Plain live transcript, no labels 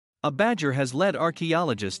A badger has led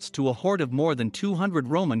archaeologists to a hoard of more than 200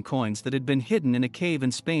 Roman coins that had been hidden in a cave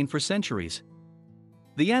in Spain for centuries.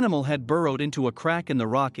 The animal had burrowed into a crack in the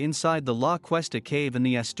rock inside the La Cuesta cave in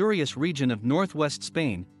the Asturias region of northwest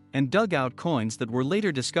Spain, and dug out coins that were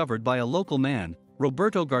later discovered by a local man,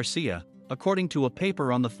 Roberto García, according to a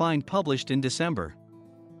paper on the find published in December.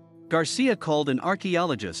 García called in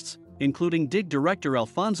archaeologists, including dig director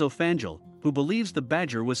Alfonso Fanjul, who believes the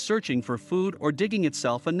badger was searching for food or digging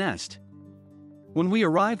itself a nest. When we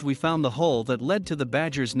arrived, we found the hole that led to the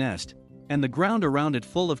badger's nest, and the ground around it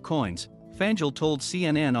full of coins, Fanjul told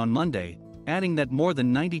CNN on Monday, adding that more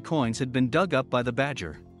than 90 coins had been dug up by the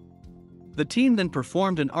badger. The team then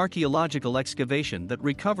performed an archaeological excavation that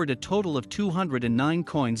recovered a total of 209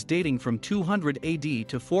 coins dating from 200 AD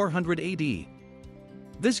to 400 AD.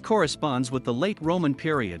 This corresponds with the late Roman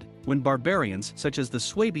period, when barbarians such as the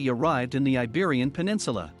Suebi arrived in the Iberian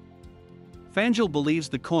Peninsula. Fanjul believes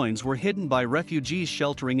the coins were hidden by refugees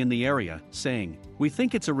sheltering in the area, saying, "We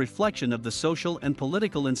think it's a reflection of the social and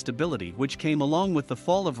political instability which came along with the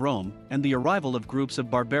fall of Rome and the arrival of groups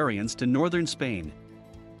of barbarians to northern Spain."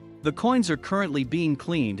 The coins are currently being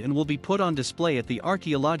cleaned and will be put on display at the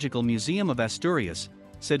Archaeological Museum of Asturias,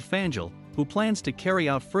 said Fanjul, who plans to carry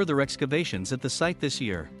out further excavations at the site this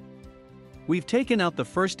year. "We've taken out the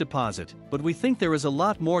first deposit, but we think there is a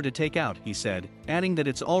lot more to take out," he said, adding that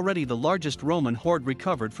it's already the largest Roman hoard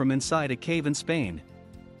recovered from inside a cave in Spain.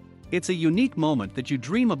 "It's a unique moment that you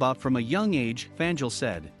dream about from a young age," Fanjul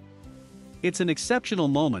said. "It's an exceptional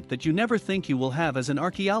moment that you never think you will have as an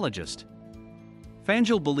archaeologist."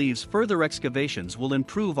 Fanjul believes further excavations will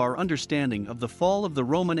improve our understanding of the fall of the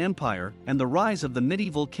Roman Empire and the rise of the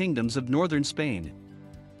medieval kingdoms of northern Spain.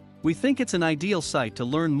 "We think it's an ideal site to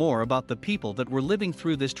learn more about the people that were living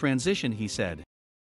through this transition," he said.